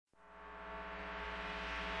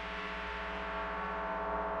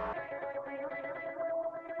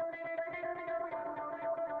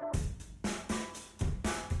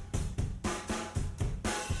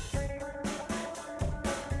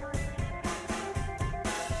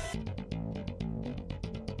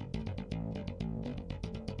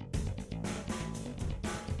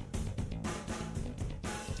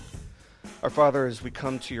Our Father, as we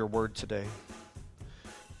come to your word today,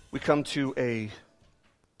 we come to a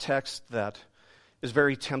text that is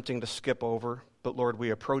very tempting to skip over, but Lord, we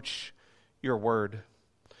approach your word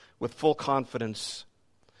with full confidence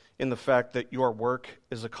in the fact that your work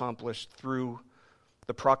is accomplished through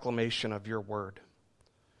the proclamation of your word.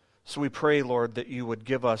 So we pray, Lord, that you would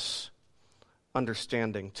give us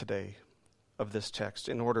understanding today of this text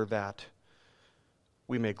in order that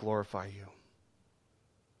we may glorify you.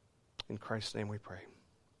 In Christ's name we pray.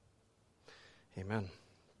 Amen.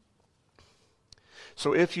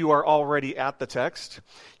 So if you are already at the text,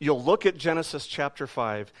 you'll look at Genesis chapter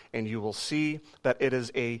 5 and you will see that it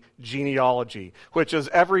is a genealogy, which is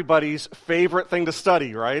everybody's favorite thing to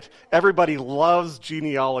study, right? Everybody loves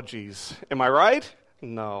genealogies. Am I right?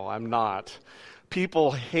 No, I'm not.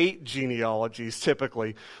 People hate genealogies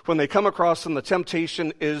typically. When they come across them, the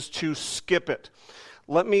temptation is to skip it.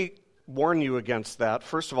 Let me warn you against that,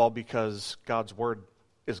 first of all, because God's word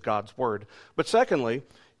is God's word. But secondly,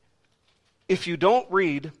 if you don't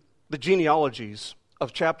read the genealogies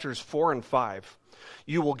of chapters 4 and 5,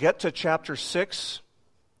 you will get to chapter 6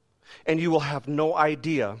 and you will have no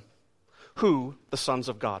idea who the sons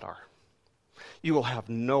of God are. You will have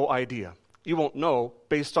no idea. You won't know,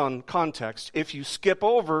 based on context, if you skip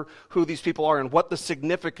over who these people are and what the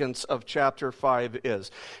significance of chapter 5 is.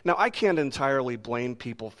 Now, I can't entirely blame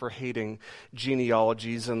people for hating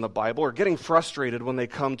genealogies in the Bible or getting frustrated when they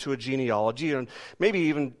come to a genealogy and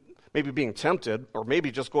maybe being tempted, or maybe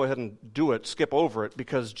just go ahead and do it, skip over it,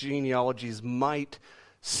 because genealogies might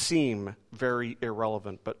seem very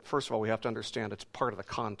irrelevant. But first of all, we have to understand it's part of the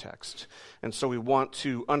context. And so we want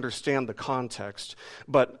to understand the context,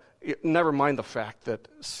 but never mind the fact that,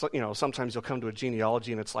 sometimes you'll come to a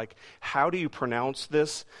genealogy and it's like, how do you pronounce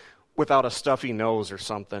this without a stuffy nose or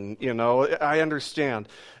something? I understand.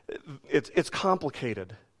 It's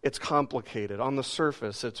complicated. It's complicated. On the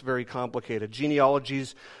surface, it's very complicated.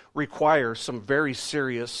 Genealogies require some very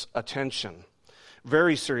serious attention.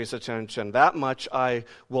 Very serious attention. That much I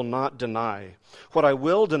will not deny. What I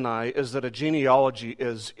will deny is that a genealogy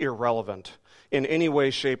is irrelevant in any way,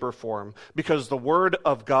 shape, or form, because the Word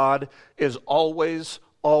of God is always,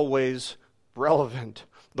 always relevant.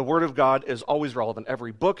 The Word of God is always relevant.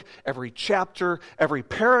 Every book, every chapter, every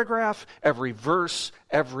paragraph, every verse,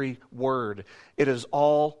 every word. It is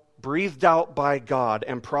all breathed out by God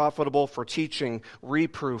and profitable for teaching,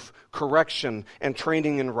 reproof, correction, and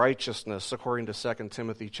training in righteousness, according to 2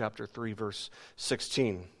 Timothy chapter 3, verse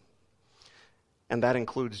 16. And that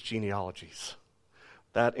includes genealogies.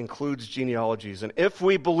 That includes genealogies. And if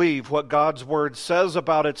we believe what God's Word says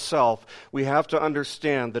about itself, we have to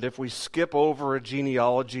understand that if we skip over a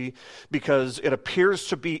genealogy because it appears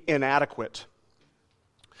to be inadequate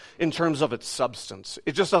in terms of its substance,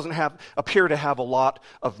 it just doesn't appear to have a lot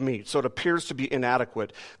of meat, so it appears to be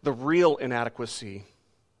inadequate. The real inadequacy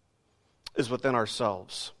is within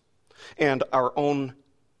ourselves and our own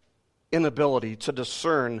inability to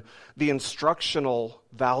discern the instructional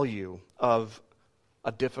value of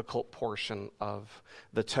a difficult portion of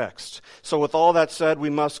the text. So with all that said, we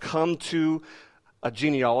must come to a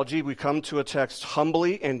genealogy. We come to a text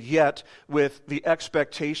humbly and yet with the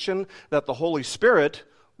expectation that the Holy Spirit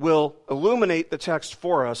will illuminate the text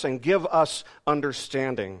for us and give us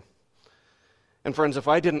understanding. And friends, if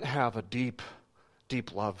I didn't have a deep,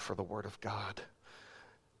 deep love for the Word of God,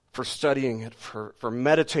 for studying it, for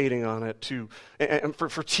meditating on it, and for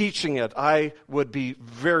teaching it, I would be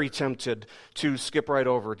very tempted to skip right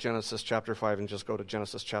over Genesis chapter 5 and just go to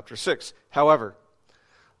Genesis chapter 6. However,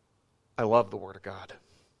 I love the Word of God.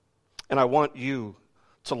 And I want you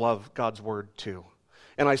to love God's Word too.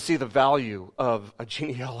 And I see the value of a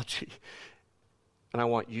genealogy. And I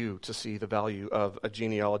want you to see the value of a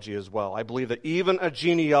genealogy as well. I believe that even a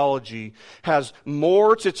genealogy has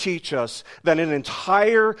more to teach us than an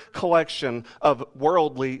entire collection of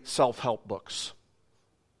worldly self-help books.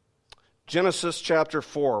 Genesis chapter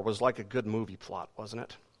 4 was like a good movie plot, wasn't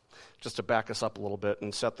it? Just to back us up a little bit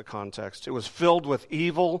and set the context. It was filled with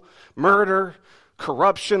evil, murder,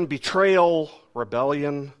 corruption, betrayal,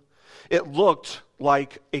 rebellion. It looked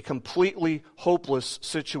like a completely hopeless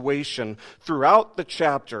situation throughout the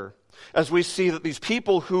chapter as we see that these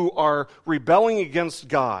people who are rebelling against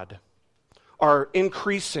God are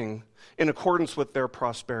increasing in accordance with their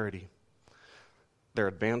prosperity. They're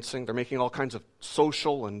advancing. They're making all kinds of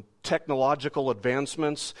social and technological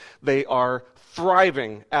advancements. They are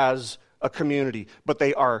thriving as a community, but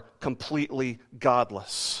they are completely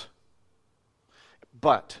godless.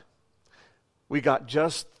 But we got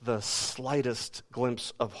just the slightest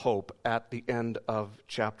glimpse of hope at the end of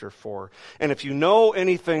chapter 4. And if you know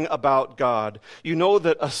anything about God, you know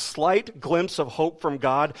that a slight glimpse of hope from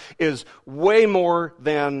God is way more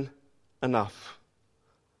than enough.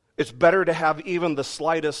 It's better to have even the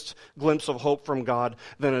slightest glimpse of hope from God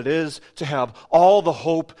than it is to have all the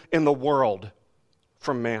hope in the world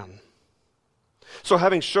from man. So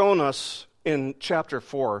having shown us in chapter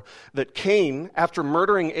 4 that Cain, after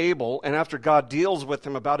murdering Abel and after God deals with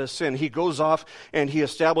him about his sin, he goes off and he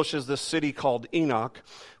establishes this city called Enoch,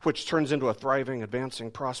 which turns into a thriving, advancing,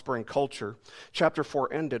 prospering culture. Chapter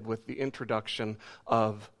 4 ended with the introduction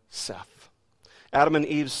of Seth, Adam and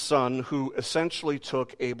Eve's son, who essentially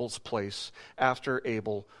took Abel's place after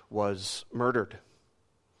Abel was murdered.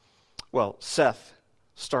 Well, Seth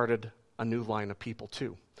started a new line of people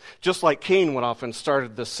too. Just like Cain went off and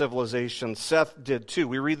started this civilization, Seth did too.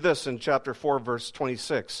 We read this in chapter 4, verse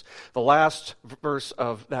 26, the last verse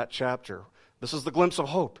of that chapter. This is the glimpse of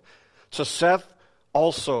hope. To Seth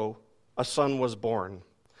also a son was born,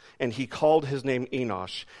 and he called his name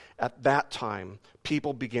Enosh. At that time,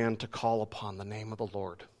 people began to call upon the name of the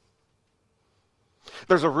Lord.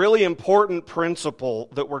 There's a really important principle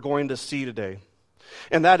that we're going to see today.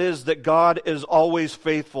 And that is that God is always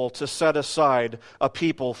faithful to set aside a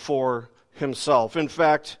people for himself. In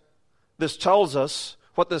fact,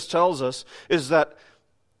 what this tells us is that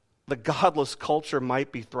the godless culture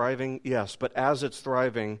might be thriving, yes, but as it's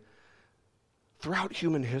thriving, throughout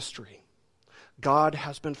human history, God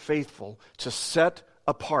has been faithful to set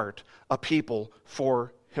apart a people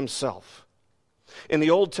for himself. In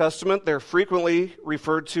the Old Testament, they're frequently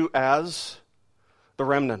referred to as the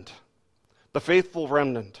remnant. The faithful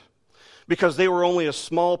remnant, because they were only a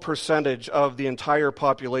small percentage of the entire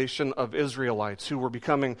population of Israelites who were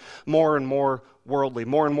becoming more and more worldly,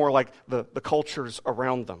 more and more like the cultures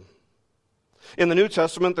around them. In the New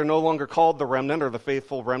Testament, they're no longer called the remnant or the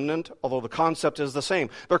faithful remnant, although the concept is the same.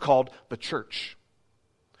 They're called the church.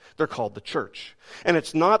 They're called the church. And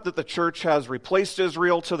it's not that the church has replaced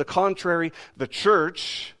Israel. To the contrary, the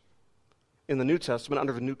church in the New Testament,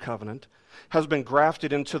 under the New Covenant, has been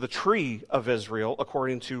grafted into the tree of Israel,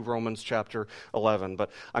 according to Romans chapter 11. But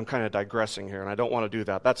I'm kind of digressing here, and I don't want to do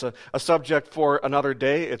that. That's a subject for another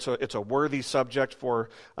day. It's a worthy subject for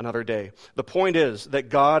another day. The point is that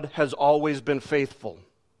God has always been faithful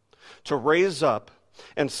to raise up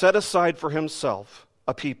and set aside for himself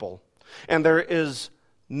a people. And there is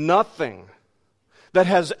nothing that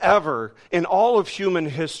has ever, in all of human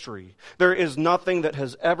history, there is nothing that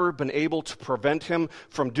has ever been able to prevent him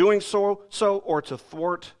from doing so or to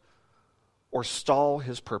thwart or stall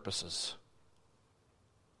his purposes.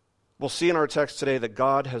 We'll see in our text today that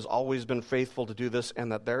God has always been faithful to do this, and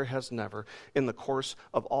that there has never, in the course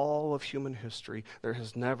of all of human history, there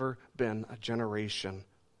has never been a generation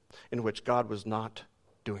in which God was not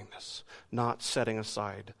doing this, not setting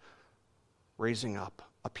aside, raising up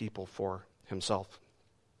a people for himself.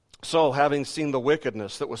 So, having seen the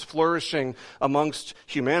wickedness that was flourishing amongst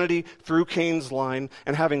humanity through Cain's line,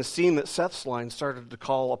 and having seen that Seth's line started to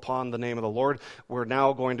call upon the name of the Lord, we're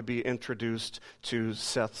now going to be introduced to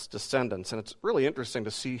Seth's descendants. And it's really interesting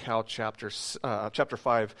to see how chapter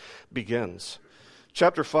 5 begins.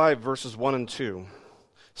 Chapter 5, verses 1 and 2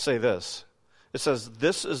 say this. It says,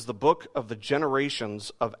 "This is the book of the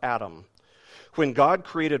generations of Adam. When God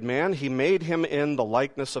created man, he made him in the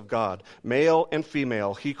likeness of God. Male and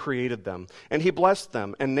female, he created them. And he blessed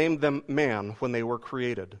them and named them man when they were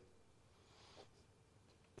created."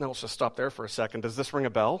 Now let's just stop there for a second. Does this ring a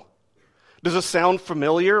bell? Does this sound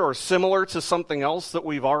familiar or similar to something else that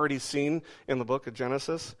we've already seen in the book of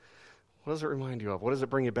Genesis? What does it remind you of? What does it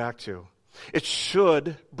bring you back to? It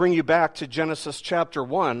should bring you back to Genesis chapter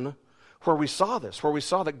 1, where we saw this, where we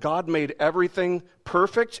saw that God made everything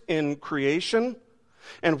perfect in creation,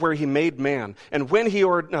 and where he made man. And when he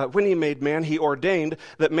made man, he ordained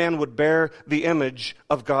that man would bear the image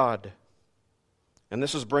of God. And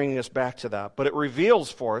this is bringing us back to that. But it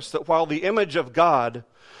reveals for us that while the image of God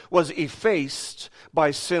was effaced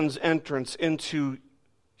by sin's entrance into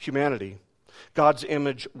humanity, God's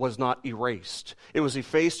image was not erased. It was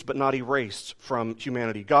effaced but not erased from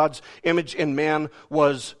humanity. God's image in man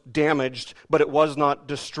was damaged, but it was not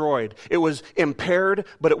destroyed. It was impaired,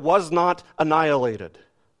 but it was not annihilated.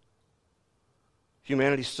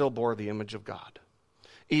 Humanity still bore the image of God,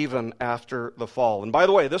 even after the fall. And by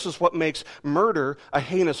the way, this is what makes murder a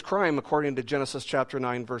heinous crime according to Genesis chapter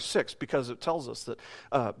 9, verse 6, because it tells us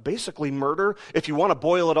that basically murder, if you want to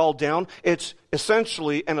boil it all down, it's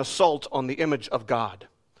essentially an assault on the image of God.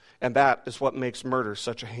 And that is what makes murder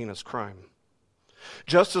such a heinous crime.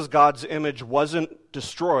 Just as God's image wasn't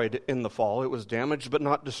destroyed in the fall, it was damaged but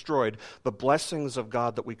not destroyed, the blessings of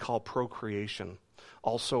God that we call procreation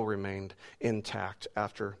also remained intact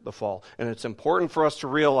after the fall. And it's important for us to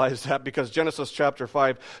realize that because Genesis chapter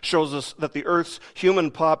 5 shows us that the earth's human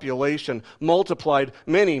population multiplied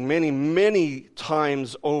many, many, many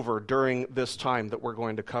times over during this time that we're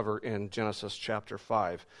going to cover in Genesis chapter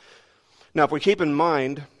 5. Now, if we keep in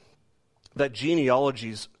mind that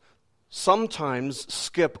genealogies sometimes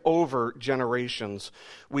skip over generations,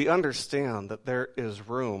 we understand that there is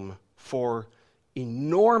room for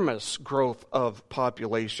enormous growth of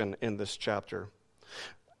population in this chapter.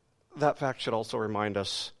 That fact should also remind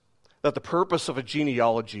us that the purpose of a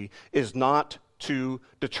genealogy is not to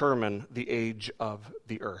determine the age of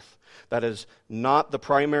the earth. That is not the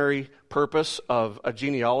primary purpose of a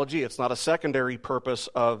genealogy. It's not a secondary purpose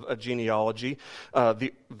of a genealogy.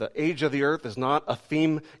 The age of the earth is not a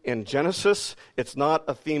theme in Genesis. It's not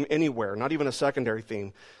a theme anywhere, not even a secondary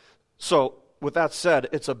theme. So, with that said,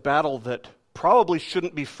 it's a battle that probably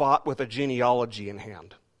shouldn't be fought with a genealogy in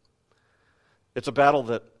hand. It's a battle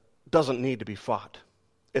that doesn't need to be fought.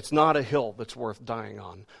 It's not a hill that's worth dying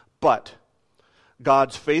on. But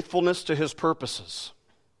God's faithfulness to his purposes,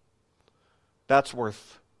 that's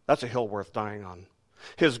a hill worth dying on.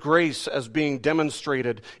 His grace as being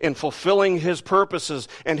demonstrated in fulfilling his purposes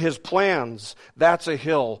and his plans, that's a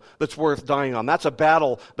hill that's worth dying on. That's a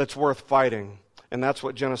battle that's worth fighting. And that's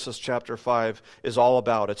what Genesis chapter 5 is all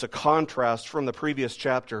about. It's a contrast from the previous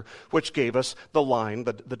chapter, which gave us the line,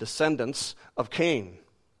 the descendants of Cain.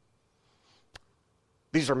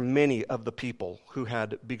 These are many of the people who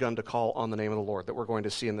had begun to call on the name of the Lord that we're going to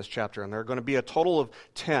see in this chapter. And there are going to be a total of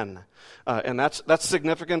 10. And that's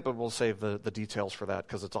significant, but we'll save the details for that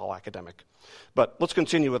because it's all academic. But let's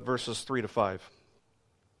continue with verses 3 to 5.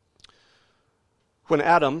 When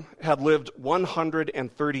Adam had lived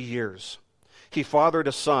 130 years, he fathered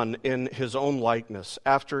a son in his own likeness,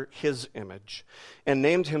 after his image, and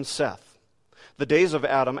named him Seth. The days of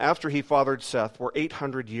Adam after he fathered Seth were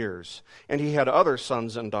 800 years, and he had other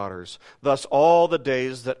sons and daughters. Thus all the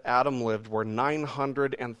days that Adam lived were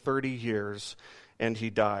 930 years, and he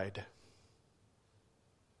died.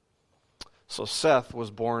 So Seth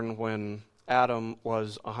was born when Adam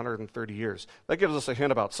was 130 years. That gives us a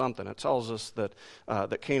hint about something. It tells us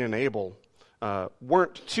that Cain and Abel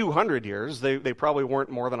weren't 200 years. They probably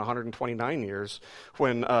weren't more than 129 years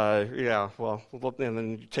when, and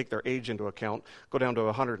then you take their age into account, go down to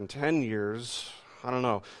 110 years. I don't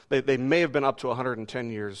know. They may have been up to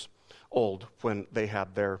 110 years old when they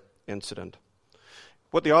had their incident.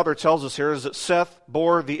 What the author tells us here is that Seth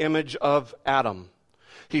bore the image of Adam.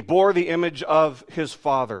 He bore the image of his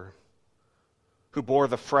father, who bore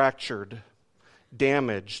the fractured,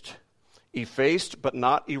 damaged, effaced but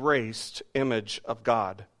not erased image of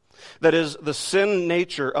God. That is, the sin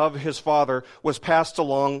nature of his father was passed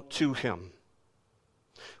along to him.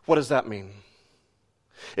 What does that mean?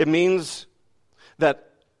 It means that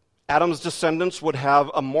Adam's descendants would have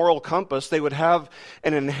a moral compass. They would have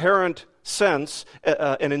an inherent sense,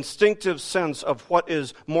 an instinctive sense of what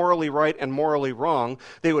is morally right and morally wrong.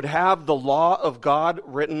 They would have the law of God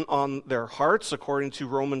written on their hearts, according to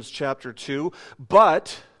Romans chapter 2,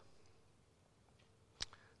 but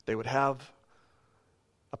they would have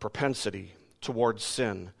a propensity towards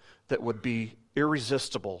sin that would be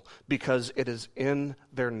irresistible because it is in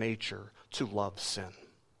their nature to love sin.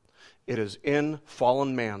 It is in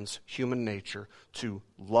fallen man's human nature to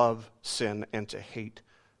love sin and to hate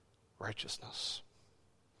righteousness.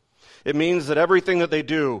 It means that everything that they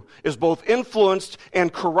do is both influenced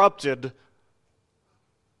and corrupted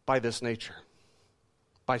by this nature,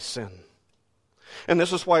 by sin. And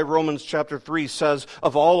this is why Romans chapter 3 says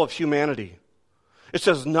of all of humanity, it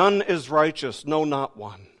says, none is righteous, no, not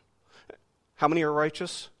one. How many are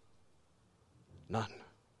righteous? None.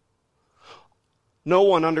 No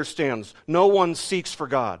one understands. No one seeks for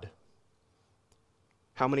God.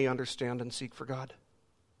 How many understand and seek for God?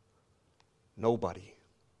 Nobody.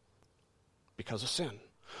 Because of sin.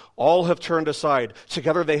 All have turned aside.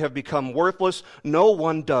 Together they have become worthless. No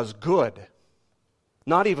one does good.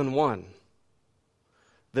 Not even one.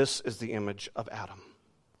 This is the image of Adam.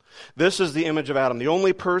 This is the image of Adam. The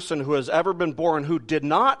only person who has ever been born who did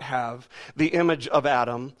not have the image of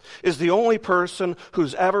Adam is the only person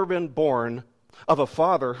who's ever been born of a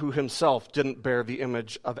father who himself didn't bear the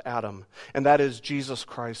image of Adam. And that is Jesus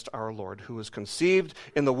Christ our Lord, who was conceived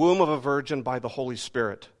in the womb of a virgin by the Holy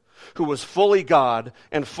Spirit, who was fully God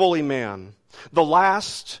and fully man, the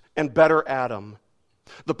last and better Adam,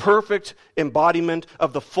 the perfect embodiment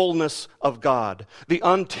of the fullness of God, the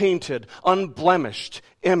untainted, unblemished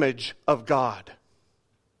image of God.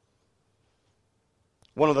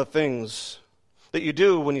 One of the things that you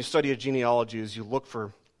do when you study a genealogy is you look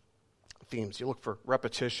for themes. You look for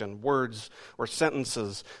repetition, words or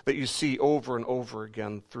sentences that you see over and over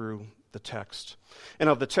again through the text. And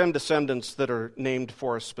of the 10 descendants that are named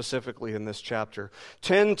for us specifically in this chapter,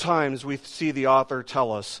 10 times we see the author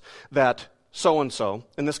tell us that so-and-so,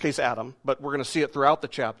 in this case Adam, but we're going to see it throughout the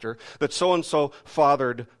chapter, that so-and-so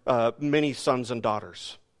fathered many sons and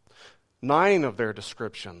daughters. 9 of their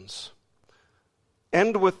descriptions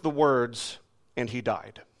end with the words, and he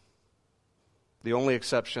died. The only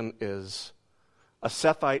exception is a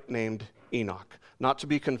Sethite named Enoch, not to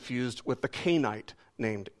be confused with the Cainite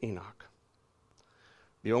named Enoch.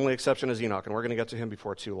 The only exception is Enoch, and we're going to get to him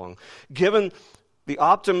before too long. Given the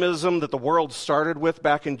optimism that the world started with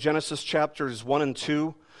back in Genesis chapters 1 and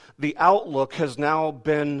 2, the outlook has now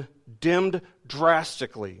been dimmed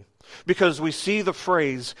drastically because we see the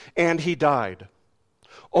phrase, and he died,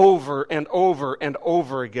 over and over and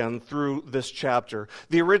over again through this chapter.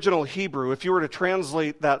 The original Hebrew, if you were to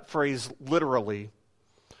translate that phrase literally,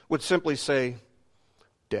 would simply say,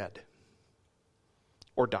 dead,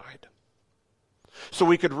 or died. So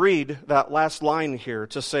we could read that last line here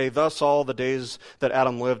to say, thus all the days that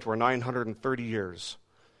Adam lived were 930 years,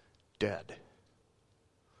 dead.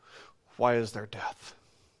 Why is there death?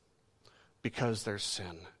 Because there's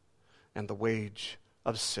sin, and the wage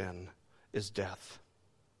of sin is death.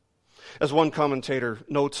 As one commentator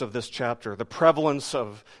notes of this chapter, the prevalence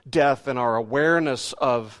of death and our awareness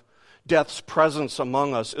of death's presence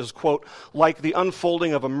among us is, quote, like the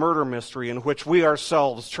unfolding of a murder mystery in which we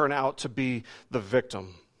ourselves turn out to be the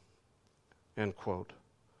victim, end quote.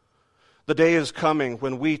 The day is coming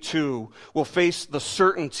when we too will face the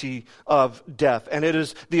certainty of death, and it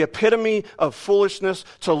is the epitome of foolishness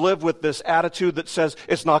to live with this attitude that says,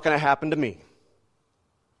 it's not going to happen to me.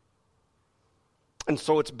 And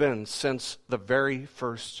so it's been since the very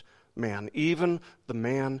first man, even the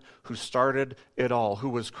man who started it all, who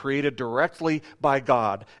was created directly by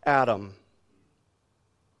God, Adam.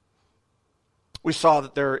 We saw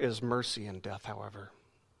that there is mercy in death, however,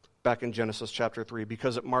 back in Genesis chapter 3,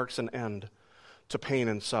 because it marks an end to pain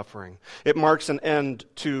and suffering. It marks an end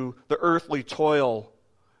to the earthly toil,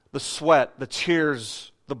 the sweat, the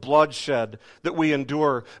tears, the bloodshed that we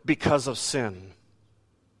endure because of sin.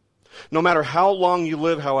 No matter how long you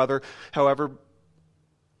live, however,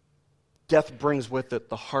 death brings with it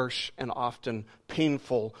the harsh and often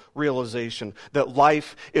painful realization that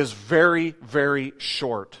life is very, very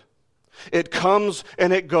short. It comes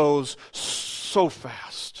and it goes so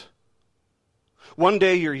fast. One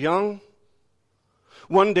day you're young.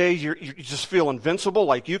 One day you just feel invincible,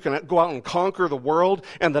 like you can go out and conquer the world.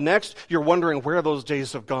 And the next, you're wondering where those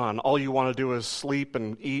days have gone. All you want to do is sleep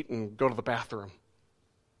and eat and go to the bathroom.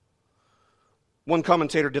 One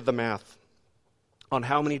commentator did the math on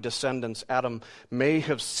how many descendants Adam may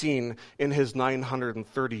have seen in his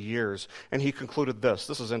 930 years. And he concluded this.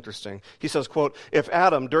 This is interesting. He says, quote, if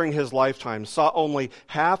Adam during his lifetime saw only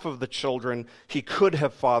half of the children he could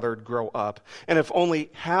have fathered grow up, and if only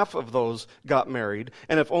half of those got married,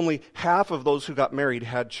 and if only half of those who got married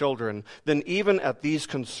had children, then even at these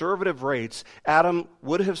conservative rates, Adam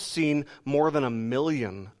would have seen more than 1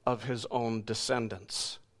 million of his own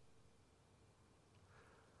descendants.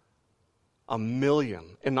 1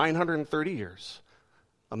 million in 930 years.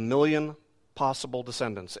 1 million possible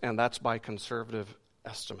descendants, and that's by conservative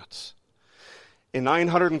estimates. In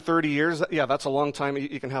 930 years, yeah, that's a long time.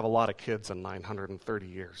 You can have a lot of kids in 930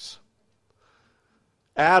 years.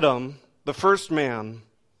 Adam, the first man,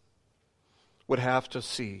 would have to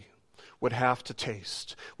see, would have to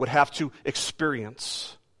taste, would have to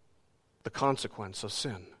experience the consequence of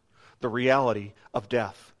sin, the reality of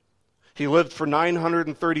death. He lived for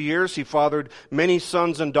 930 years. He fathered many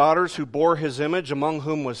sons and daughters who bore his image, among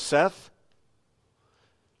whom was Seth.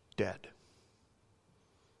 Dead.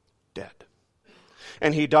 Dead.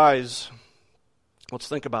 And he dies. Let's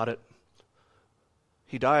think about it.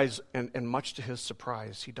 He dies, and much to his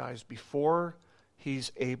surprise, he dies before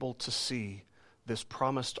he's able to see this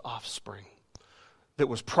promised offspring that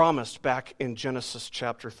was promised back in Genesis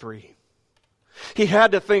chapter 3. He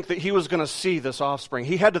had to think that he was going to see this offspring.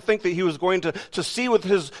 He had to think that he was going to see with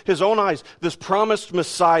his own eyes this promised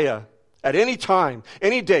Messiah at any time,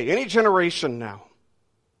 any day, any generation now.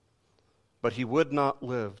 But he would not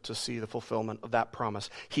live to see the fulfillment of that promise.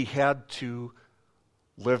 He had to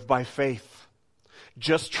live by faith,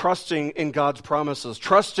 just trusting in God's promises,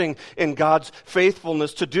 trusting in God's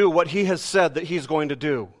faithfulness to do what he has said that he's going to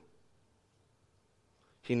do.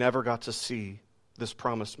 He never got to see this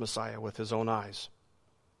promised Messiah with his own eyes.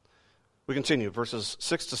 We continue, verses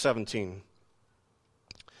 6 to 17.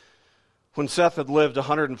 When Seth had lived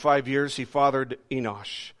 105 years, he fathered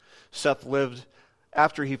Enosh. Seth lived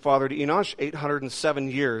after he fathered Enosh 807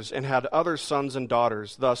 years and had other sons and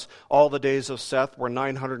daughters. Thus, all the days of Seth were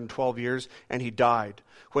 912 years, and he died.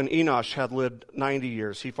 When Enosh had lived 90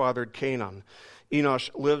 years, he fathered Cainan. Enosh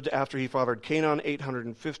lived after he fathered Cainan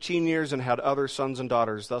 815 years and had other sons and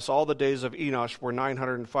daughters. Thus all the days of Enosh were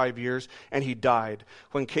 905 years, and he died.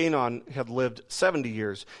 When Cainan had lived 70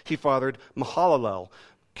 years, he fathered Mahalalel.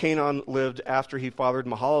 Cainan lived after he fathered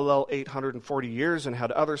Mahalalel 840 years and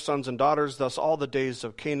had other sons and daughters. Thus all the days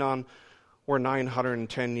of Cainan were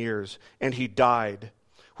 910 years, and he died.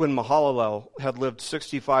 When Mahalalel had lived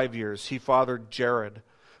 65 years, he fathered Jared.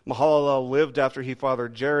 Mahalalel lived after he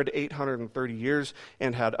fathered Jared 830 years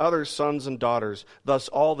and had other sons and daughters. Thus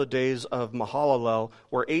all the days of Mahalalel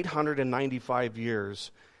were 895 years,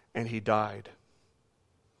 and he died.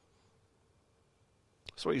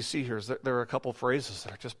 So what you see here is that there are a couple phrases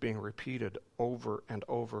that are just being repeated over and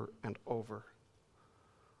over and over.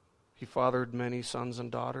 He fathered many sons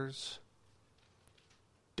and daughters,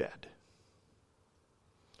 dead.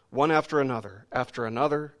 One after another, after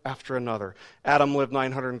another, after another. Adam lived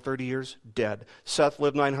 930 years, dead. Seth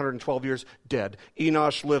lived 912 years, dead.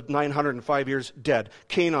 Enosh lived 905 years, dead.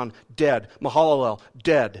 Cainan, dead. Mahalalel,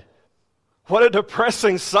 dead. What a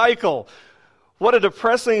depressing cycle. What a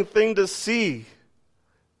depressing thing to see.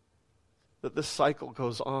 That this cycle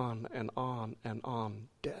goes on and on and on.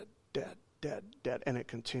 Dead, dead, dead, dead. And it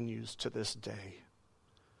continues to this day.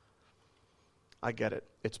 I get it.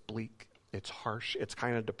 It's bleak. It's harsh. It's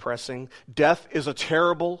kind of depressing. Death is a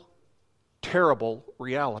terrible, terrible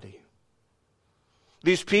reality.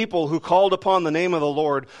 These people who called upon the name of the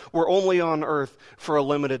Lord were only on earth for a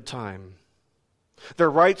limited time. Their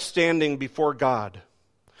right standing before God.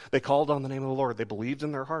 They called on the name of the Lord. They believed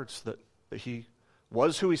in their hearts that He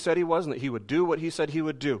was who He said He was and that He would do what He said He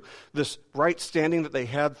would do. This right standing that they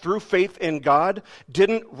had through faith in God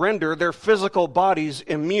didn't render their physical bodies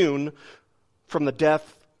immune from the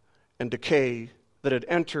death and decay that had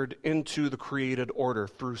entered into the created order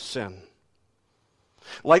through sin.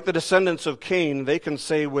 Like the descendants of Cain, they can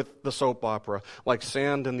say with the soap opera, like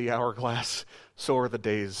sand in the hourglass, so are the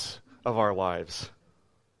days of our lives.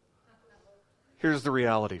 Here's the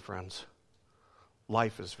reality, friends.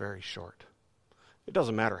 Life is very short. It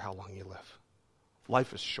doesn't matter how long you live.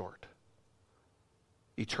 Life is short.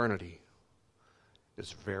 Eternity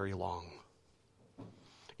is very long.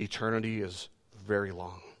 Eternity is very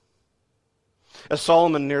long. As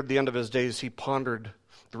Solomon neared the end of his days, he pondered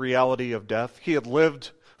the reality of death. He had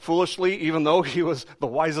lived foolishly, even though he was the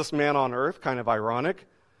wisest man on earth, kind of ironic.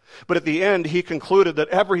 But at the end, he concluded that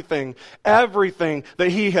everything that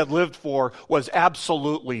he had lived for was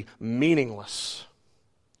absolutely meaningless,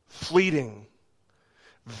 fleeting,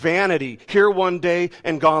 vanity, here one day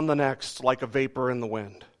and gone the next, like a vapor in the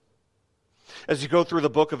wind. As you go through the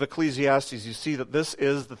book of Ecclesiastes, you see that this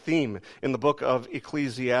is the theme in the book of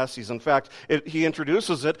Ecclesiastes. In fact, he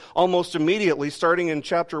introduces it almost immediately, starting in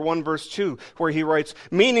chapter 1, verse 2, where he writes,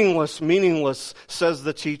 "Meaningless, meaningless, says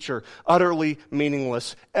the teacher, utterly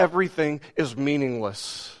meaningless. Everything is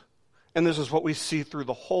meaningless." And this is what we see through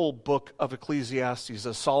the whole book of Ecclesiastes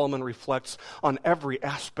as Solomon reflects on every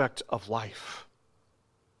aspect of life.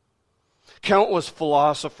 Countless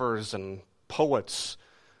philosophers and poets,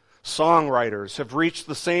 songwriters have reached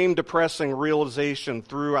the same depressing realization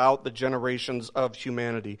throughout the generations of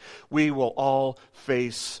humanity. We will all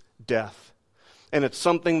face death. And it's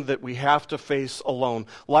something that we have to face alone.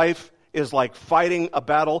 Life is like fighting a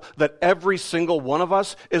battle that every single one of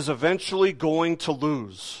us is eventually going to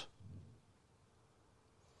lose.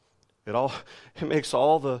 It makes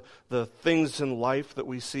all the things in life that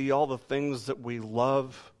we see, all the things that we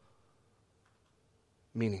love,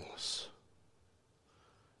 meaningless.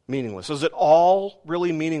 Meaningless. Is it all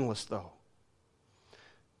really meaningless, though?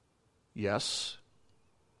 Yes,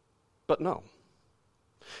 but no.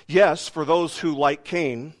 Yes, for those who, like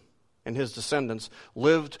Cain and his descendants,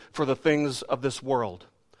 lived for the things of this world.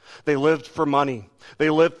 They lived for money. They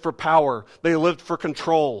lived for power. They lived for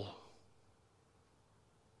control.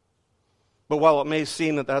 But while it may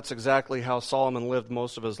seem that that's exactly how Solomon lived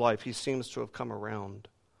most of his life, he seems to have come around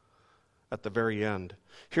at the very end.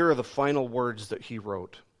 Here are the final words that he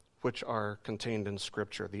wrote, which are contained in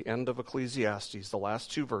Scripture. The end of Ecclesiastes, the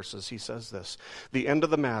last two verses, he says this: "The end of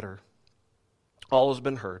the matter, all has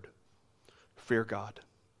been heard. Fear God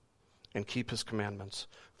and keep His commandments,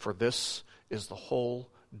 for this is the whole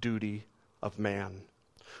duty of man.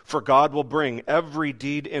 For God will bring every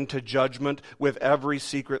deed into judgment with every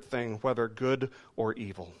secret thing, whether good or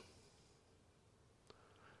evil."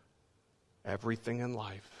 Everything in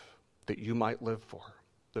life that you might live for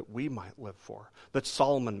that we might live for, that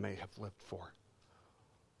Solomon may have lived for,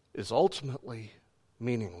 is ultimately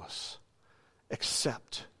meaningless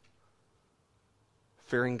except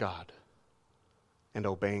fearing God and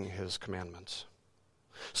obeying his commandments.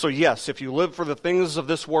 So yes, if you live for the things of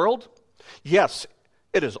this world, yes,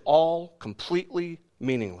 it is all completely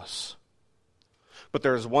meaningless. But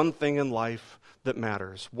there is one thing in life that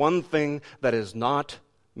matters, one thing that is not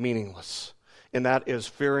meaningless, and that is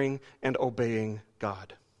fearing and obeying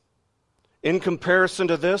God. In comparison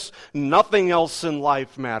to this, nothing else in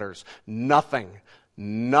life matters. Nothing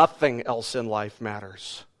else in life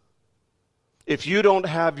matters. If you don't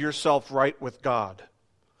have yourself right with God,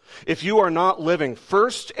 if you are not living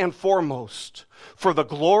first and foremost for the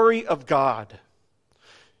glory of God,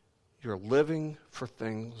 you're living for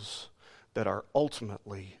things that are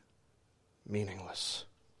ultimately meaningless.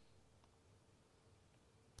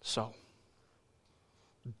 So,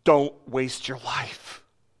 don't waste your life.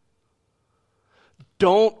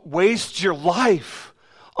 Don't waste your life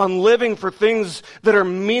on living for things that are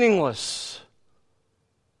meaningless.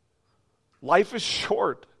 Life is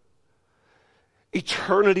short.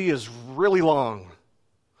 Eternity is really long.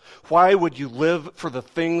 Why would you live for the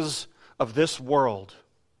things of this world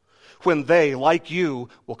when they, like you,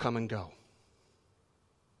 will come and go?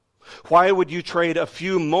 Why would you trade a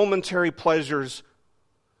few momentary pleasures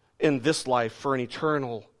in this life for an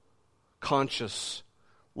eternal, conscious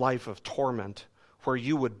life of torment where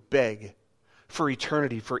you would beg for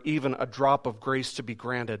eternity for even a drop of grace to be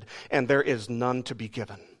granted, and there is none to be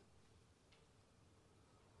given?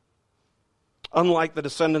 Unlike the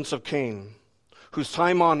descendants of Cain, whose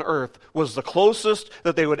time on earth was the closest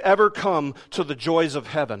that they would ever come to the joys of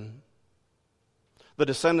heaven, the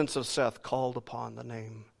descendants of Seth called upon the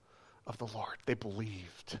name of the Lord. They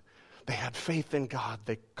believed. They had faith in God.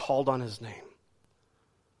 They called on his name.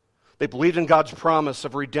 They believed in God's promise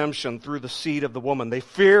of redemption through the seed of the woman. They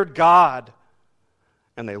feared God,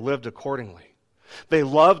 and they lived accordingly. They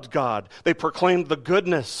loved God. They proclaimed the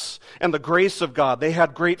goodness and the grace of God. They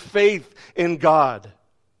had great faith in God.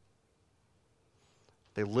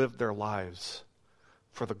 They lived their lives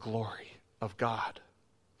for the glory of God.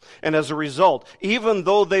 And as a result, even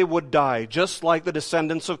though they would die, just like the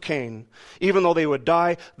descendants of Cain, even though they would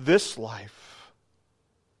die, this life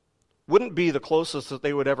wouldn't be the closest that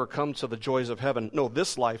they would ever come to the joys of heaven. No,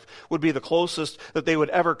 this life would be the closest that they would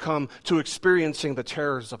ever come to experiencing the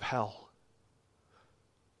terrors of hell.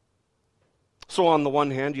 So on the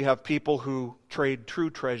one hand, you have people who trade true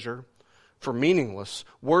treasure for meaningless,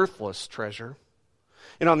 worthless treasure.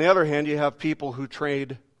 And on the other hand, you have people who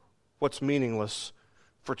trade what's meaningless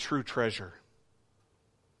for true treasure.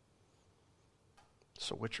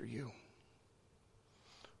 So which are you?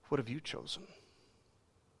 What have you chosen?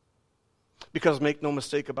 Because make no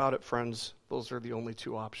mistake about it, friends, those are the only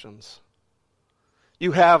two options.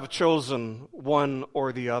 You have chosen one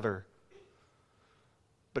or the other.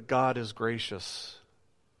 But God is gracious.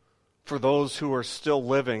 For those who are still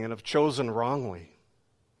living and have chosen wrongly,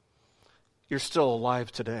 you're still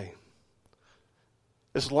alive today.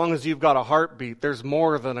 As long as you've got a heartbeat, there's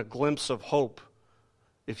more than a glimpse of hope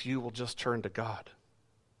if you will just turn to God.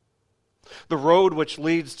 The road which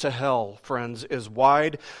leads to hell, friends, is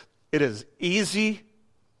wide, it is easy,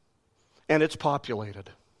 and it's populated.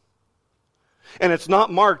 And it's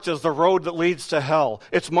not marked as the road that leads to hell.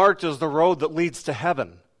 It's marked as the road that leads to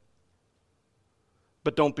heaven.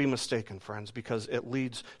 But don't be mistaken, friends, because it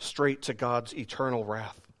leads straight to God's eternal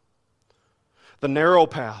wrath. The narrow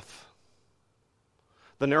path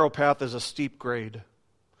is a steep grade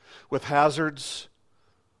with hazards,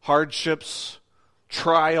 hardships,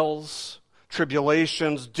 trials,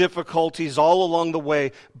 tribulations, difficulties all along the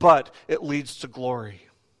way, but it leads to glory.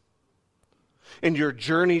 And your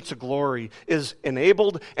journey to glory is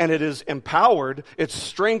enabled and it is empowered, it's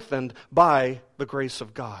strengthened by the grace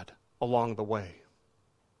of God along the way.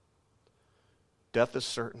 Death is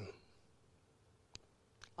certain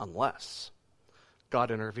unless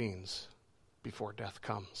God intervenes before death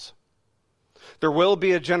comes. There will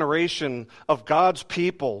be a generation of God's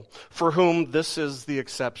people for whom this is the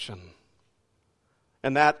exception.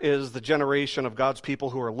 And that is the generation of God's people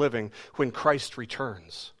who are living when Christ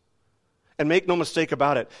returns. And make no mistake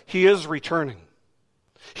about it, He is returning.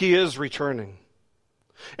 He is returning.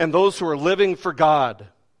 And those who are living for God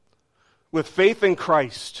with faith in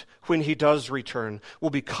Christ when He does return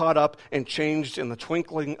will be caught up and changed in the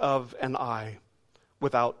twinkling of an eye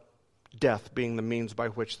without death being the means by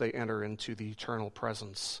which they enter into the eternal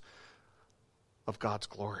presence of God's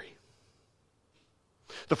glory.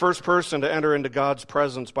 The first person to enter into God's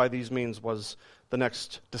presence by these means was the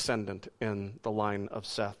next descendant in the line of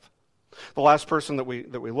Seth. The last person that we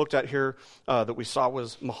looked at here, that we saw,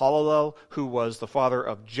 was Mahalalel, who was the father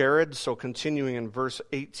of Jared. So continuing in verse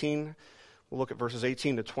 18, we'll look at verses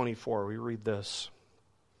 18 to 24. We read this.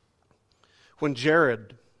 When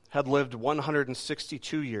Jared had lived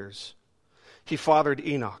 162 years, he fathered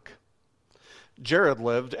Enoch. Jared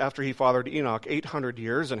lived, after he fathered Enoch, 800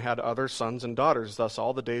 years and had other sons and daughters. Thus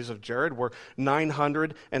all the days of Jared were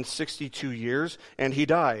 962 years, and he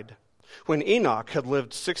died. When Enoch had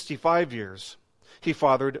lived 65 years, he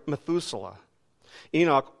fathered Methuselah.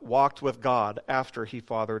 Enoch walked with God after he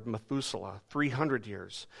fathered Methuselah 300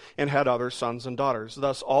 years and had other sons and daughters.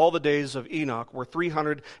 Thus all the days of Enoch were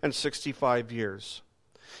 365 years.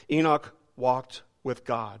 Enoch walked with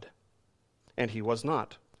God, and he was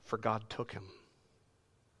not, for God took him.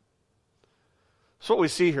 So what we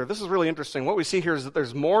see here, this is really interesting. What we see here is that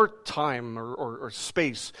there's more time or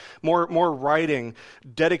space, more writing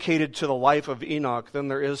dedicated to the life of Enoch than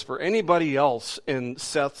there is for anybody else in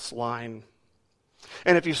Seth's line.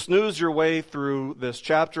 And if you snooze your way through this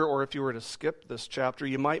chapter, or if you were to skip this chapter,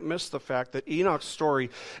 you might miss the fact that Enoch's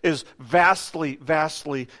story is vastly,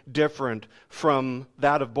 vastly different from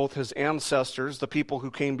that of both his ancestors, the people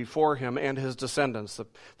who came before him, and his descendants,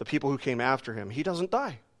 the people who came after him. He doesn't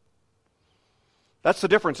die. That's the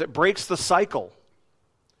difference. It breaks the cycle.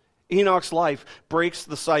 Enoch's life breaks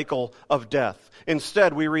the cycle of death.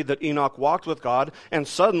 Instead, we read that Enoch walked with God, and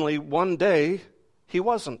suddenly, one day, he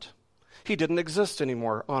wasn't. He didn't exist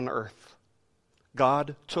anymore on earth.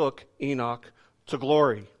 God took Enoch to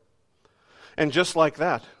glory. And just like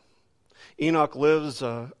that, Enoch lives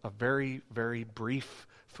a very, very brief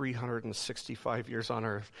 365 years on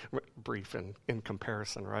earth. Brief in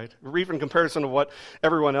comparison, right? Brief in comparison to what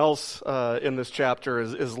everyone else in this chapter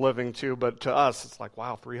is living to, but to us, it's like,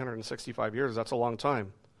 wow, 365 years, that's a long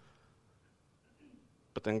time.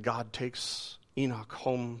 But then God takes Enoch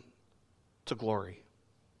home to glory.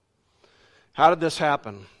 How did this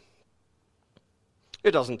happen?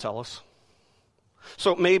 It doesn't tell us.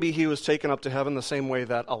 So maybe he was taken up to heaven the same way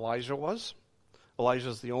that Elijah was.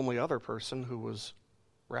 Elijah's the only other person who was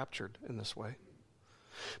raptured in this way.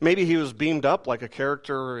 Maybe he was beamed up like a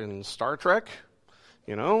character in Star Trek.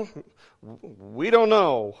 You know, we don't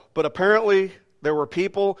know. But apparently there were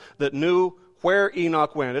people that knew where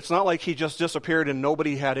Enoch went. It's not like he just disappeared and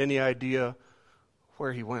nobody had any idea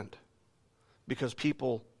where he went. Because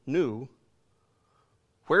people knew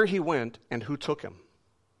where he went and who took him.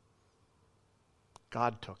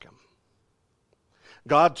 God took him.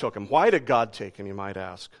 God took him. Why did God take him, you might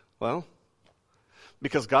ask? Well,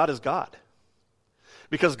 because God is God.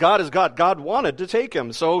 Because God is God. God wanted to take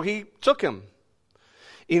him, so he took him.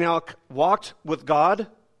 Enoch walked with God,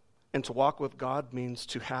 and to walk with God means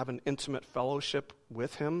to have an intimate fellowship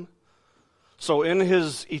with him. So in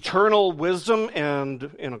his eternal wisdom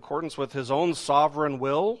and in accordance with his own sovereign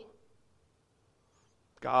will,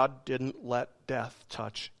 God didn't let death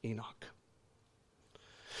touch Enoch.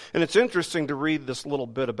 And it's interesting to read this little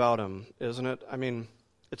bit about him, isn't it? I mean,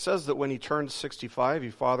 it says that when he turned 65,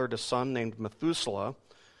 he fathered a son named Methuselah.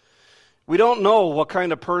 We don't know what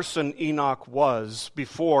kind of person Enoch was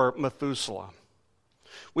before Methuselah.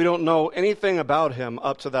 We don't know anything about him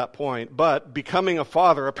up to that point, but becoming a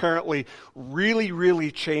father apparently really,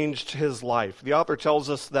 really changed his life. The author tells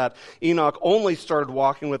us that Enoch only started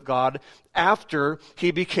walking with God after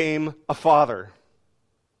he became a father.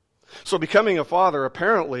 So becoming a father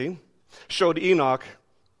apparently showed Enoch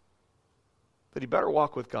that he better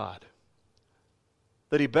walk with God,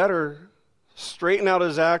 that he better straighten out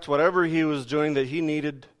his act, whatever he was doing, that he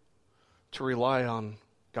needed to rely on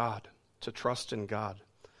God, to trust in God.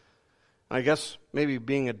 And I guess maybe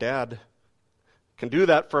being a dad can do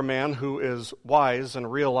that for a man who is wise and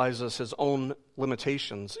realizes his own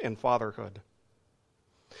limitations in fatherhood.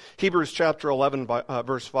 Hebrews chapter 11,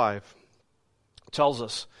 verse 5 tells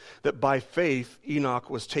us that by faith Enoch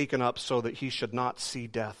was taken up so that he should not see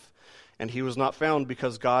death. And he was not found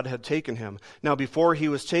because God had taken him. Now before he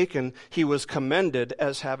was taken, he was commended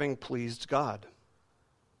as having pleased God.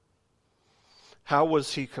 How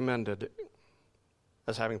was he commended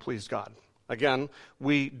as having pleased God? Again,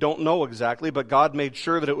 we don't know exactly, but God made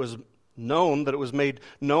sure that it was known, that it was made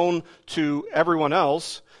known to everyone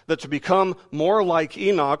else, that to become more like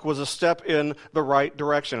Enoch was a step in the right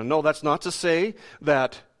direction. And no, that's not to say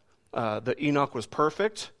that Enoch was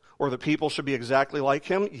perfect, or that people should be exactly like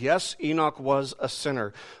him. Yes, Enoch was a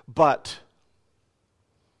sinner, but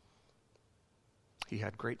he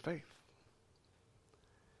had great faith.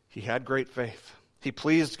 He had great faith. He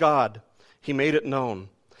pleased God. He made it known.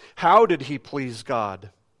 How did he please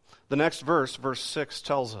God? The next verse, verse 6,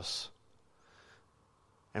 tells us,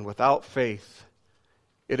 and without faith,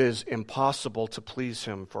 it is impossible to please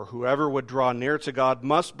him, for whoever would draw near to God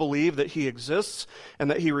must believe that he exists and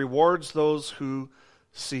that he rewards those who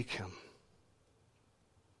seek him.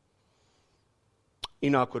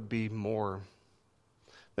 Enoch would be more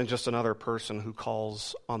than just another person who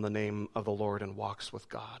calls on the name of the Lord and walks with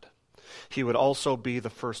God. He would also be the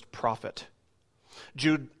first prophet.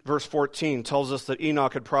 Jude, verse 14, tells us that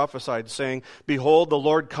Enoch had prophesied, saying, "Behold, the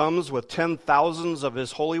Lord comes with 10,000s of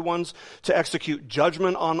his holy ones to execute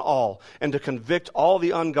judgment on all and to convict all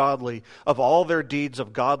the ungodly of all their deeds of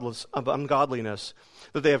ungodliness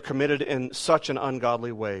that they have committed in such an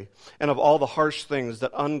ungodly way, and of all the harsh things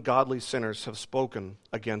that ungodly sinners have spoken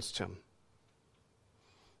against him."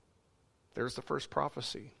 There's the first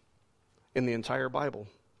prophecy in the entire Bible.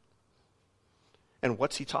 And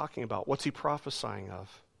what's he talking about? What's he prophesying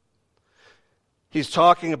of? He's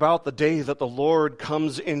talking about the day that the Lord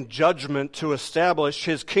comes in judgment to establish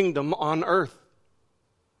his kingdom on earth.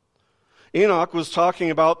 Enoch was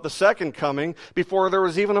talking about the second coming before there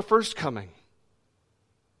was even a first coming.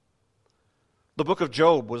 The book of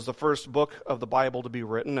Job was the first book of the Bible to be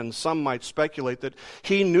written, and some might speculate that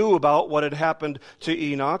he knew about what had happened to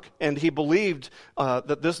Enoch, and he believed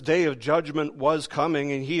that this day of judgment was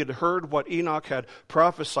coming, and he had heard what Enoch had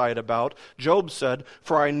prophesied about. Job said,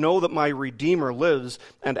 "For I know that my Redeemer lives,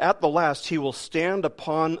 and at the last he will stand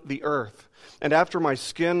upon the earth. And after my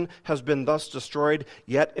skin has been thus destroyed,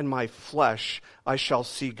 yet in my flesh I shall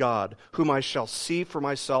see God, whom I shall see for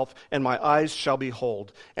myself, and my eyes shall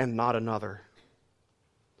behold, and not another."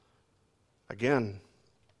 Again,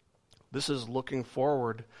 this is looking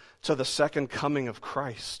forward to the second coming of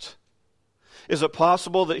Christ. Is it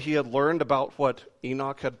possible that he had learned about what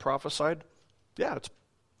Enoch had prophesied? Yeah,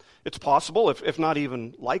 it's possible, if not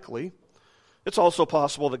even likely. It's also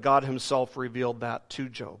possible that God himself revealed that to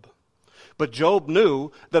Job. But Job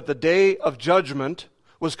knew that the day of judgment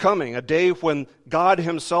was coming, a day when God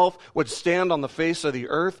himself would stand on the face of the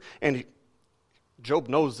earth, and Job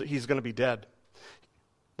knows that he's going to be dead.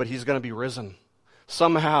 But he's going to be risen.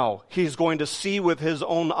 Somehow, he's going to see with his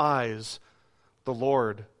own eyes the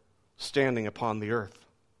Lord standing upon the earth.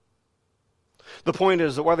 The point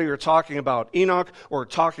is that whether you're talking about Enoch or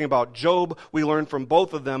talking about Job, we learn from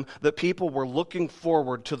both of them that people were looking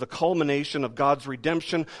forward to the culmination of God's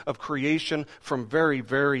redemption of creation from very,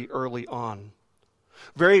 very early on.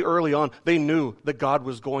 Very early on, they knew that God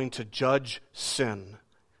was going to judge sin,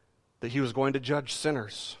 that he was going to judge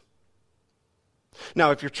sinners.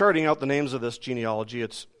 Now, if you're charting out the names of this genealogy,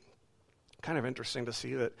 it's kind of interesting to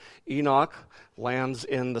see that Enoch lands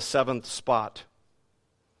in the 7th spot.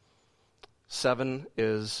 7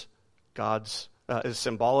 is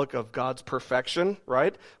symbolic of God's perfection,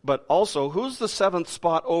 right? But also, who's the 7th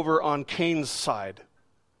spot over on Cain's side?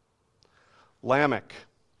 Lamech.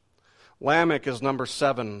 Lamech is number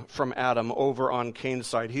 7 from Adam over on Cain's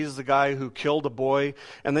side. He's the guy who killed a boy,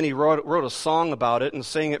 and then he wrote a song about it and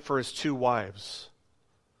sang it for his 2 wives.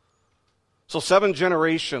 So 7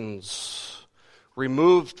 generations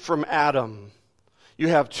removed from Adam. You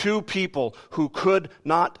have 2 people who could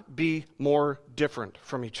not be more different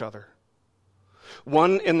from each other.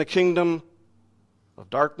 One in the kingdom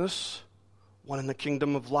of darkness, one in the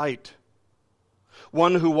kingdom of light.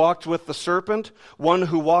 One who walked with the serpent, one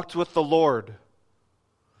who walked with the Lord.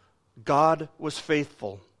 God was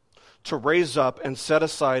faithful to raise up and set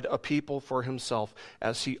aside a people for himself,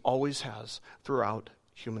 as he always has throughout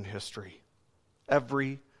human history.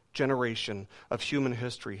 Every generation of human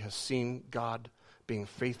history has seen God being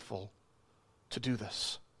faithful to do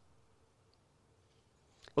this.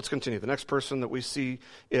 Let's continue. The next person that we see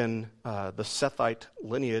in the Sethite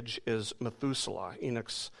lineage is Methuselah,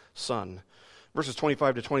 Enoch's son. Verses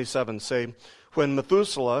 25 to 27 say, "When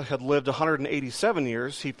Methuselah had lived 187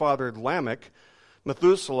 years, he fathered Lamech.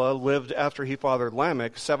 Methuselah lived after he fathered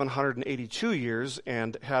Lamech 782 years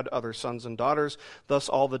and had other sons and daughters. Thus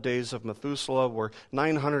all the days of Methuselah were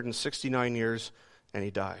 969 years, and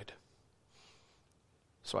he died."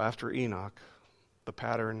 So after Enoch, the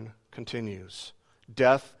pattern continues.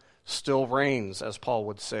 Death still reigns, as Paul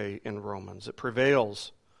would say in Romans. It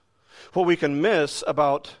prevails. What we can miss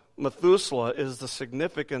about Methuselah is the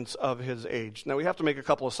significance of his age. Now we have to make a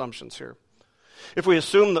couple assumptions here. If we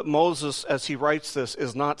assume that Moses, as he writes this,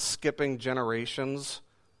 is not skipping generations,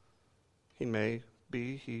 he may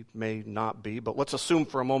be, he may not be, but let's assume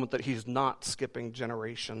for a moment that he's not skipping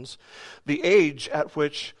generations. The age at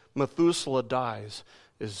which Methuselah dies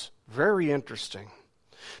is very interesting,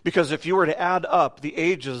 because if you were to add up the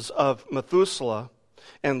ages of Methuselah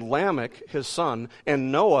and Lamech, his son,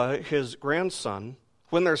 and Noah, his grandson,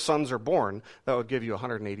 When their sons are born, that would give you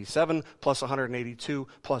 187 plus 182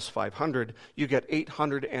 plus 500. You get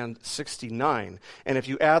 869. And if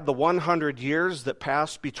you add the 100 years that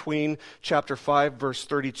pass between chapter 5, verse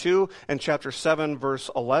 32, and chapter 7, verse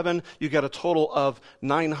 11, you get a total of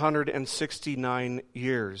 969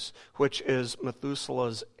 years, which is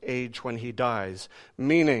Methuselah's age when he dies,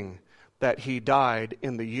 meaning that he died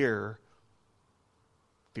in the year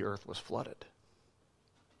the earth was flooded.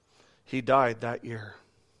 He died that year.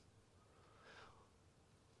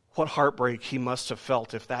 What heartbreak he must have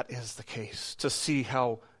felt if that is the case, to see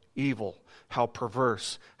how evil, how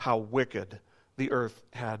perverse, how wicked the earth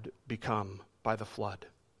had become by the flood.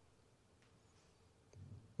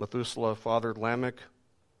 Methuselah fathered Lamech,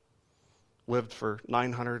 lived for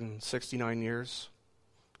 969 years,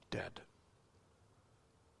 dead.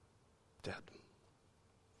 Dead.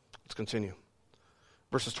 Let's continue.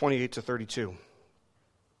 Verses 28 to 32.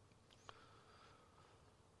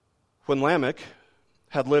 When Lamech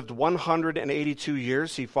had lived 182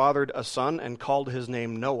 years, he fathered a son and called his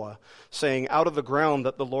name Noah, saying, "Out of the ground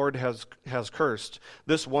that the Lord has cursed,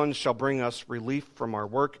 this one shall bring us relief from our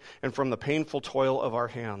work and from the painful toil of our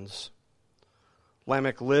hands."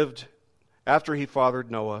 Lamech lived, after he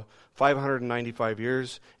fathered Noah, 595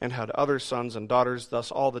 years, and had other sons and daughters.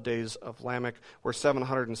 Thus all the days of Lamech were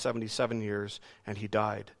 777 years, and he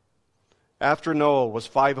died. After Noah was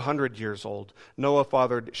 500 years old, Noah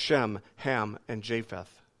fathered Shem, Ham, and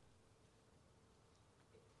Japheth.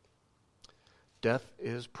 Death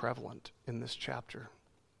is prevalent in this chapter.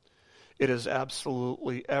 It is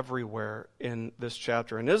absolutely everywhere in this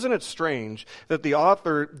chapter. And isn't it strange that the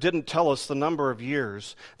author didn't tell us the number of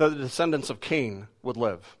years that the descendants of Cain would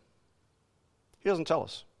live? He doesn't tell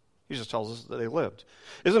us. He just tells us that they lived.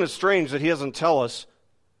 Isn't it strange that he doesn't tell us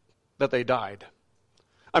that they died?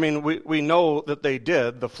 I mean, we know that they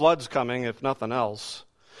did. The flood's coming, if nothing else.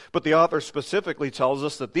 But the author specifically tells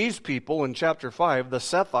us that these people in chapter 5, the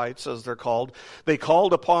Sethites as they're called, they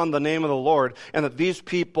called upon the name of the Lord, and that these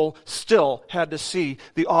people still had to see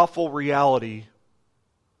the awful reality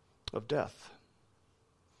of death.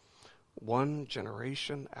 One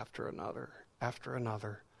generation after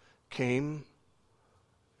another came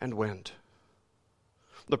and went.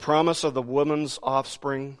 The promise of the woman's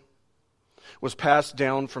offspring was passed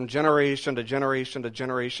down from generation to generation to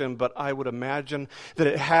generation, but I would imagine that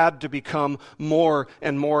it had to become more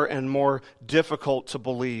and more and more difficult to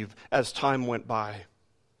believe as time went by.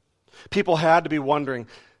 People had to be wondering,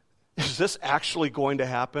 is this actually going to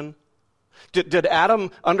happen? Did Adam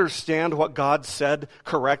understand what God said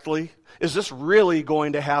correctly? Is this really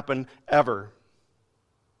going to happen ever?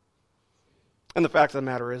 And the fact of the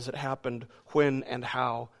matter is, it happened when and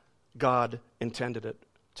how God intended it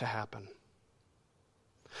to happen.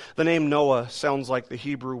 The name Noah sounds like the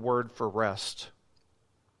Hebrew word for rest.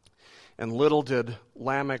 And little did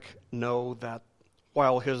Lamech know that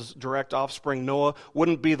while his direct offspring Noah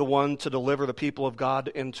wouldn't be the one to deliver the people of God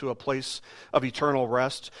into a place of eternal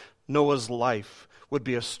rest, Noah's life would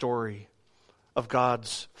be a story of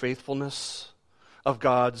God's faithfulness, of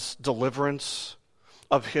God's deliverance,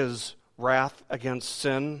 of his wrath against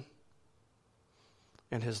sin,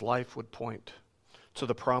 and his life would point to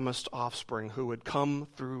the promised offspring who would come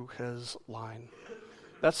through his line.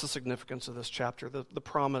 That's the significance of this chapter. The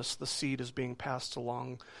promise, the seed is being passed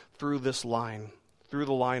along through this line, through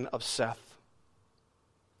the line of Seth.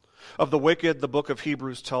 Of the wicked, the book of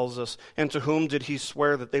Hebrews tells us, and to whom did he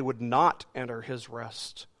swear that they would not enter his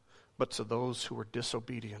rest, but to those who were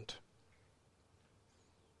disobedient.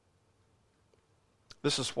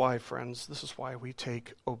 This is why, friends, this is why we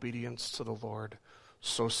take obedience to the Lord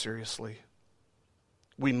so seriously.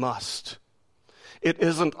 We must. It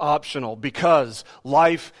isn't optional because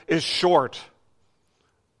life is short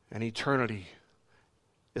and eternity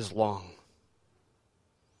is long.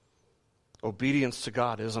 Obedience to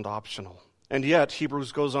God isn't optional. And yet,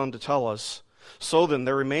 Hebrews goes on to tell us, so then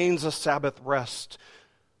there remains a Sabbath rest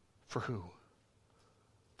for who?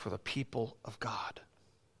 For the people of God.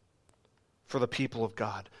 For the people of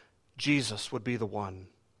God. Jesus would be the one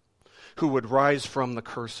who would rise from the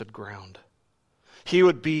cursed ground. He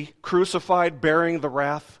would be crucified, bearing the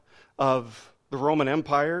wrath of the Roman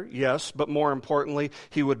Empire, yes, but more importantly,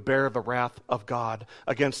 he would bear the wrath of God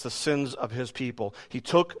against the sins of his people. He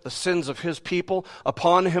took the sins of his people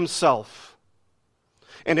upon himself.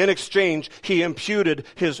 And in exchange, he imputed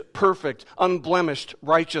his perfect, unblemished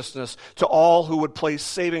righteousness to all who would place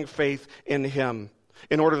saving faith in him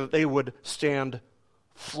in order that they would stand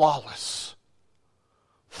flawless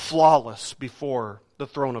before the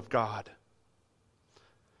throne of God.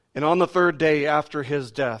 And on the third day after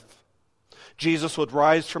his death, Jesus would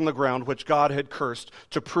rise from the ground which God had cursed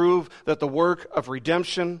to prove that the work of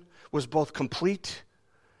redemption was both complete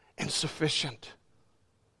and sufficient.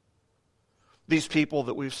 These people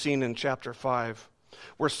that we've seen in chapter 5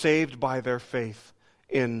 were saved by their faith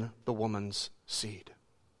in the woman's seed,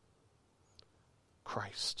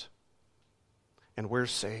 Christ. And we're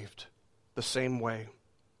saved the same way.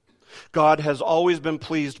 God has always been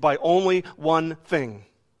pleased by only one thing,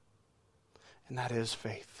 and that is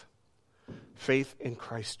faith. Faith in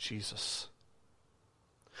Christ Jesus.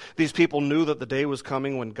 These people knew that the day was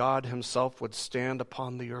coming when God himself would stand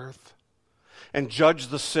upon the earth and judge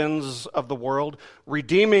the sins of the world,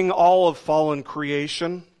 redeeming all of fallen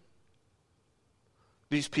creation.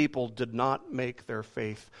 These people did not make their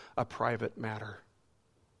faith a private matter.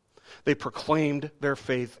 They proclaimed their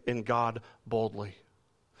faith in God boldly.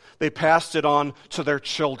 They passed it on to their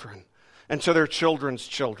children and to their children's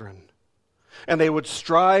children. And they would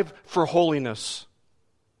strive for holiness,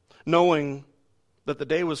 knowing that the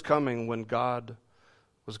day was coming when God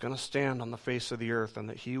was going to stand on the face of the earth and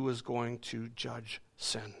that he was going to judge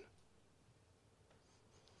sin.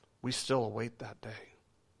 We still await that day.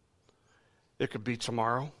 It could be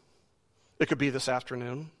tomorrow. It could be this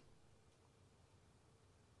afternoon.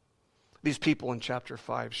 These people in chapter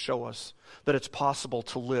 5 show us that it's possible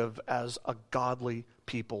to live as a godly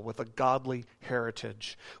people with a godly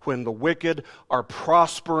heritage when the wicked are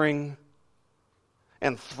prospering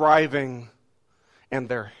and thriving and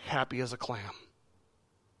they're happy as a clam.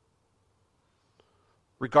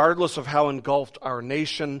 Regardless of how engulfed our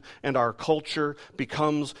nation and our culture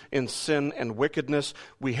becomes in sin and wickedness,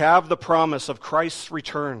 we have the promise of Christ's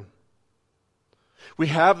return. We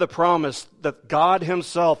have the promise that God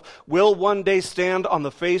himself will one day stand on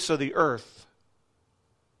the face of the earth.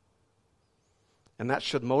 And that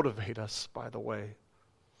should motivate us, by the way,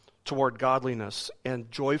 toward godliness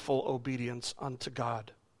and joyful obedience unto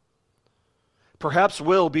God. Perhaps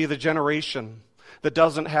we'll be the generation that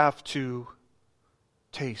doesn't have to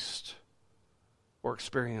taste or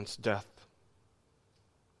experience death.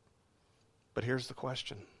 But here's the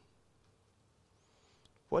question.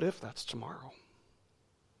 What if that's tomorrow?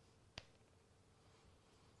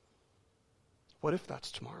 What if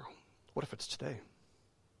that's tomorrow? What if it's today?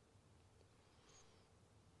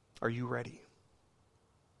 Are you ready?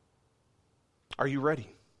 Are you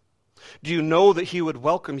ready? Do you know that he would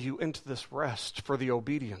welcome you into this rest for the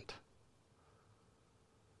obedient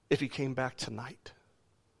if he came back tonight?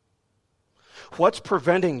 What's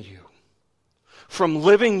preventing you from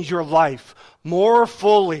living your life more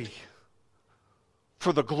fully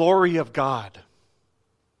for the glory of God?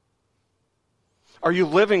 Are you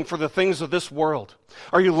living for the things of this world?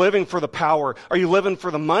 Are you living for the power? Are you living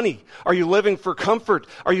for the money? Are you living for comfort?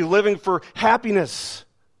 Are you living for happiness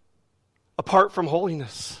apart from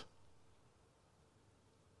holiness?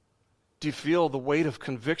 Do you feel the weight of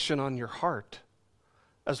conviction on your heart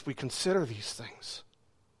as we consider these things?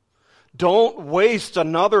 Don't waste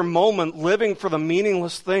another moment living for the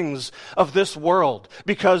meaningless things of this world,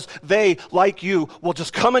 because they, like you, will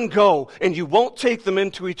just come and go, and you won't take them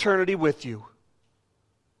into eternity with you.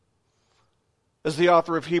 As the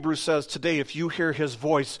author of Hebrews says today, if you hear his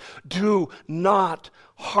voice, do not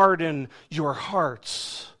harden your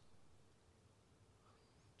hearts.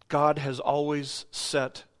 God has always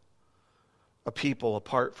set a people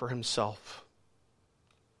apart for himself.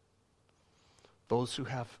 Those who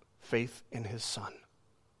have faith in his Son.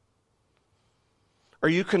 Are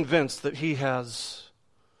you convinced that he has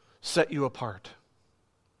set you apart?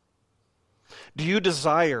 Do you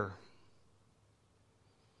desire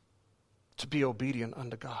to be obedient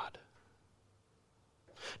unto God?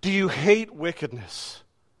 Do you hate wickedness?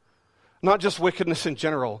 Not just wickedness in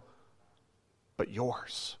general, but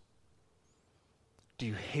yours. Do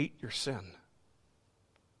you hate your sin?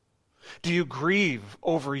 Do you grieve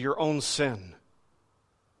over your own sin?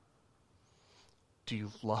 Do you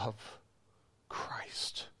love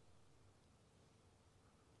Christ?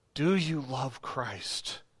 Do you love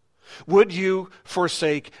Christ? Would you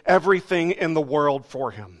forsake everything in the world for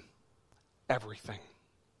him? Everything.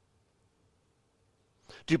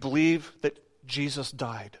 Do you believe that Jesus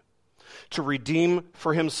died to redeem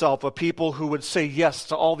for himself a people who would say yes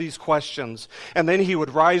to all these questions, and then he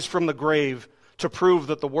would rise from the grave to prove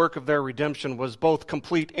that the work of their redemption was both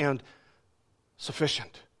complete and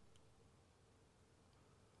sufficient?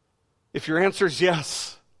 If your answer is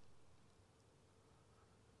yes,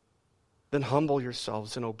 then humble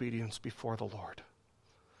yourselves in obedience before the Lord,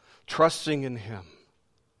 trusting in him,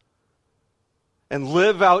 and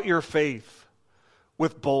live out your faith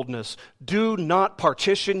with boldness. Do not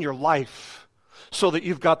partition your life so that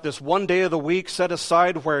you've got this one day of the week set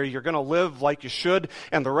aside where you're going to live like you should,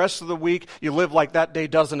 and the rest of the week you live like that day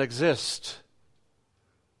doesn't exist.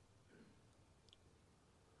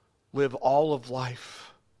 Live all of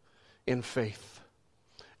life in faith.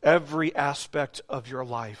 Every aspect of your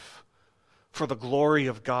life for the glory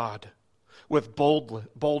of God, with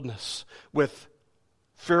boldness, with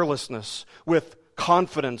fearlessness, with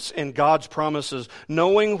confidence in God's promises,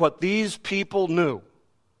 knowing what these people knew,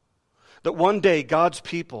 that one day God's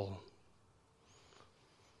people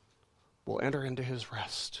will enter into his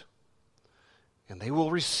rest, and they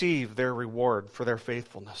will receive their reward for their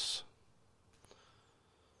faithfulness.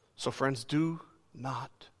 So friends, do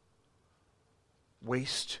not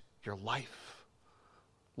waste your life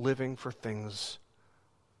living for things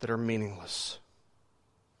that are meaningless.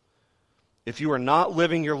 If you are not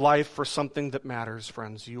living your life for something that matters,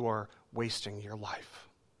 friends, you are wasting your life.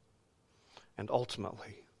 And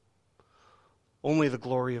ultimately, only the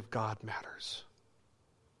glory of God matters.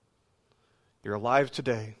 You're alive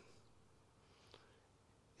today.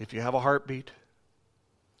 If you have a heartbeat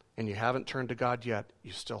and you haven't turned to God yet,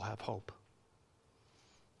 you still have hope.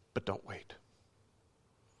 But don't wait.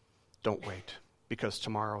 Don't wait, because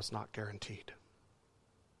tomorrow is not guaranteed.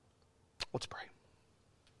 Let's pray.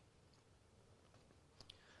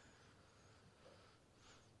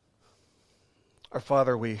 Our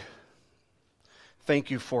Father, we thank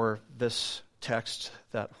you for this text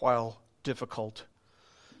that, while difficult,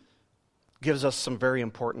 gives us some very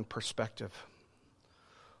important perspective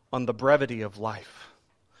on the brevity of life,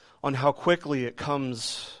 on how quickly it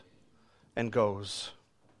comes and goes,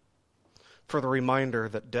 for the reminder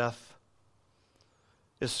that death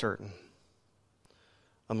is certain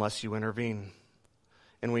unless you intervene.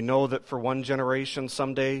 And we know that for one generation,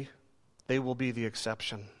 someday, they will be the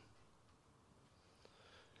exception.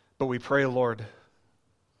 But we pray, Lord,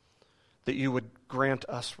 that you would grant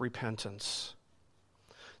us repentance,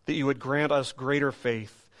 that you would grant us greater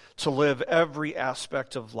faith to live every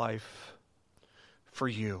aspect of life for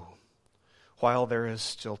you while there is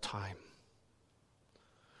still time,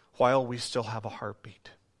 while we still have a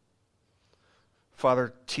heartbeat.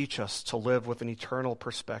 Father, teach us to live with an eternal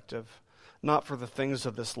perspective, not for the things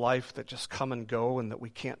of this life that just come and go and that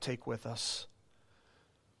we can't take with us,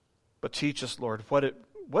 but teach us, Lord, what it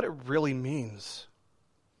really means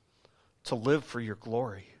to live for your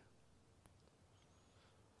glory.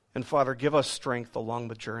 And Father, give us strength along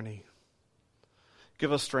the journey.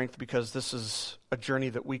 Give us strength, because this is a journey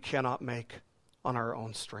that we cannot make on our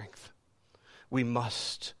own strength. We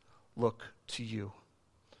must look to you.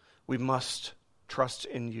 We must trust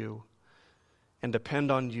in you and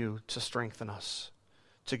depend on you to strengthen us,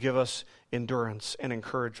 to give us endurance and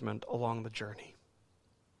encouragement along the journey.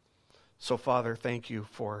 So, Father, thank you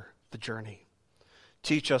for the journey.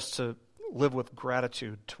 Teach us to live with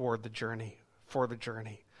gratitude toward the journey, for the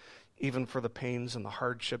journey, even for the pains and the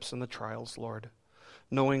hardships and the trials, Lord,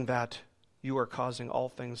 knowing that you are causing all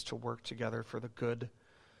things to work together for the good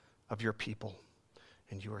of your people,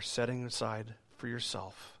 and you are setting aside for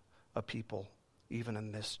yourself a people even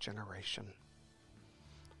in this generation.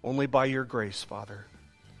 Only by your grace, Father,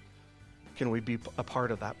 can we be a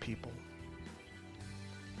part of that people.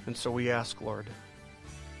 And so we ask, Lord,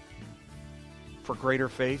 for greater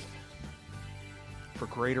faith, for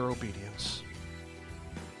greater obedience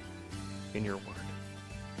in your word.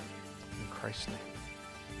 In Christ's name,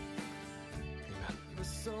 amen.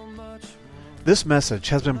 This message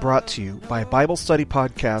has been brought to you by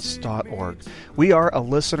BibleStudyPodcasts.org. We are a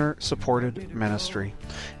listener-supported ministry.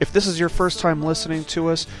 If this is your first time listening to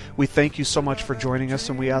us, we thank you so much for joining us,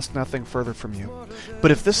 and we ask nothing further from you.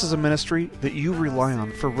 But if this is a ministry that you rely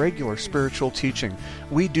on for regular spiritual teaching,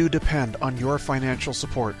 we do depend on your financial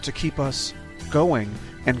support to keep us going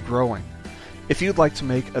and growing. If you'd like to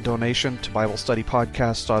make a donation to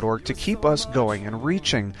BibleStudyPodcasts.org to keep us going and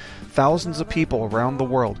reaching thousands of people around the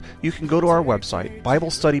world, you can go to our website,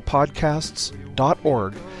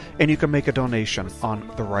 BibleStudyPodcasts.org, and you can make a donation on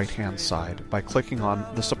the right-hand side by clicking on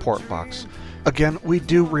the support box. Again, we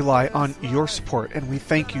do rely on your support, and we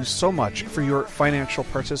thank you so much for your financial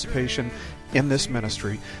participation in this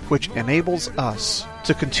ministry, which enables us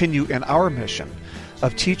to continue in our mission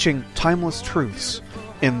of teaching timeless truths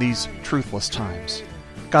in these truthless times.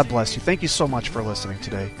 God bless you. Thank you so much for listening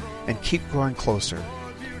today, and keep growing closer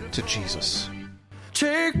to Jesus.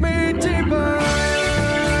 Take me deeper.